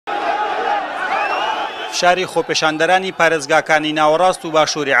شاری خۆپیشاندەرانی پارێزگاکانی ناوەڕاست و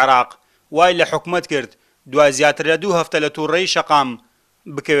باشووری عێراق وای لە حکومەت کرد دوای زیاتر لە 2 هەفتە لە تووڕەیی شەقام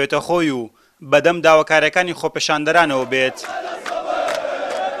بکەوێتە خۆی و بەدەم داواکاریەکانی خۆپیشاندەرانەوە بێت.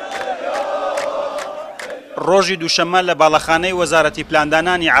 ڕۆژی دووشەممە لە باڵەخانەی وەزارەتی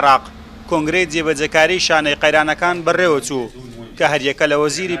پلاندانانی عێراق کۆنگرەی جێبەجێکاری شانەی قەیرانەکان بەڕێوە چوو کە هەریەکە لە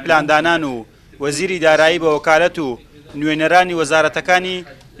وەزیری پلاندانان و وەزیری دارایی بە وەکالەت و نوێنەرانی وەزارەتەکانی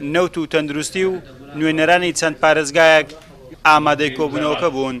نەوت و تەندروستی و نوێنەرانی چەند پارێزگایەک ئامادەی کۆبوونەوەکە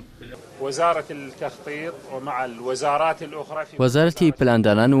بوون. وەزارەتی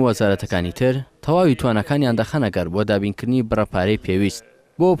پلاندانان و وەزارەتەکانی تر تەواوی توانەکانیان دەخەنەگەر بۆ دابینکردنی بڕەپارەی پێویست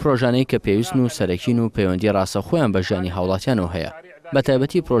بۆ پرۆژانەی کە پێویستن و سەرەکین و پەیوەندی ڕاستەخۆیان بە ژیانی هاوڵاتیانەوە هەیە بە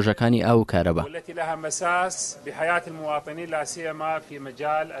تایبەتی پرۆژەکانی ئاو و کارەبا.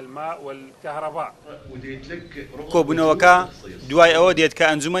 کۆبوونەوەکە دوای ئەوە دێت کە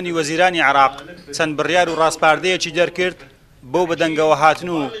ئەنجومەنی وەزیرانی عێراق چەند بڕیار و ڕاستپاردەیەکی دەرکرد بۆ بەدەنگەوە هاتن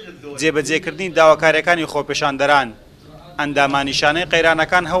و جێبەجێکردنی داواکاریەکانی خۆپیشاندەران. ئەندامانی شانەی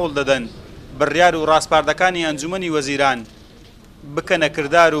قەیرانەکان هەوڵ دەدەن بڕیار و ڕاستپاردەکانی ئەنجومەنی وەزیران بکەنە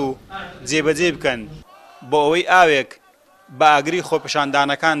کردار و جێبەجێ بکەن بۆ ئەوەی ئاوێک بە ئاگری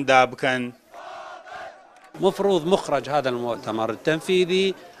خۆپیشاندانەکاندا بکەن. مفروض مخرج هذا المؤتمر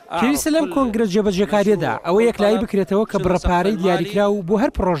التنفيذي پێویستە لەم کۆنگرە جێبەجێکاریەدا ئەوە یەکلایی بکرێتەوە کە بڕەپارەی دیاریکرا و بۆ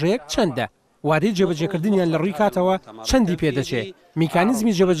هەر پرۆژەیەک چەندە، وادەی جێبەجێکردنیان لە ڕووی کاتەوە چەندی پێدەچێت،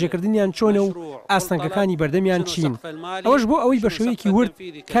 میکانیزمی جێبەجێکردنیان چۆنە و ئاستەنگەکانی بەردەمیان چین، ئەوەش بۆ ئەوەی بە شێوەیەکی ورد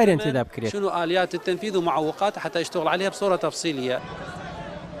کاریان تێدا بکرێت.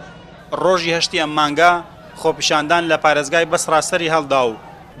 ڕۆژی 8 ئەم مانگە خۆپیشاندان لە پارێزگای بەسڕا سەری هەڵدا و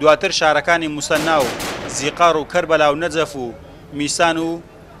دواتر شارەکانی موسەنا و زیقار و کەربەلا و نەجەف و میسان و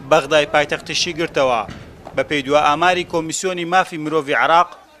بەغدای پایتەختیشی گرتەوە. بە پێی دووە ئاماری کۆمیسیۆنی مافی مرۆڤی عێراق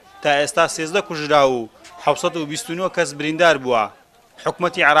تا ئێستا 13 کوژرا و 729 کەس بریندار بووە.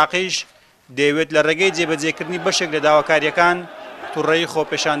 حکومەتی عێراقیش دەیەوێت لە ڕێگەی جێبەجێکردنی بەشێک لە داواکاریەکان تووڕەیی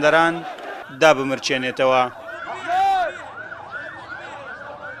خۆپیشاندەران دابمرچێنێتەوە.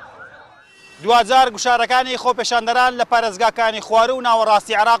 دوجار گوشارەکانی خۆپیشاندەران لە پارێزگاکانی خوارە و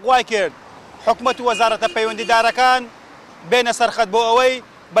ناوەڕاستی عێراق وای کرد حکومەت و وەزارەتە پەیوەندیدارەکان بێنە سەرخەت بۆ ئەوەی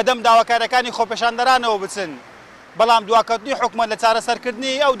بەدەم داواکاریەکانی خۆپیشاندەرانەوە بچن، بەڵام دواکەوتنی حکومەت لە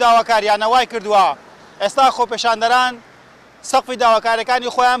چارەسەرکردنی ئەو داواکاریانە وای کردووە ئێستا خۆپیشاندەران سەقفی داواکاریەکانی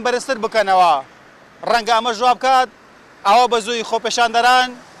خۆیان بەرزتر بکەنەوە. ڕەنگە ئەمە جواب بکات ئەوە بە زووی خۆپیشاندەران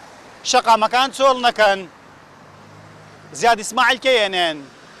شەقامەکان چۆڵ نەکەن. زیاد ئیسماعیل کێنێن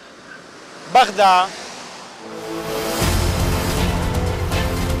بەغداد.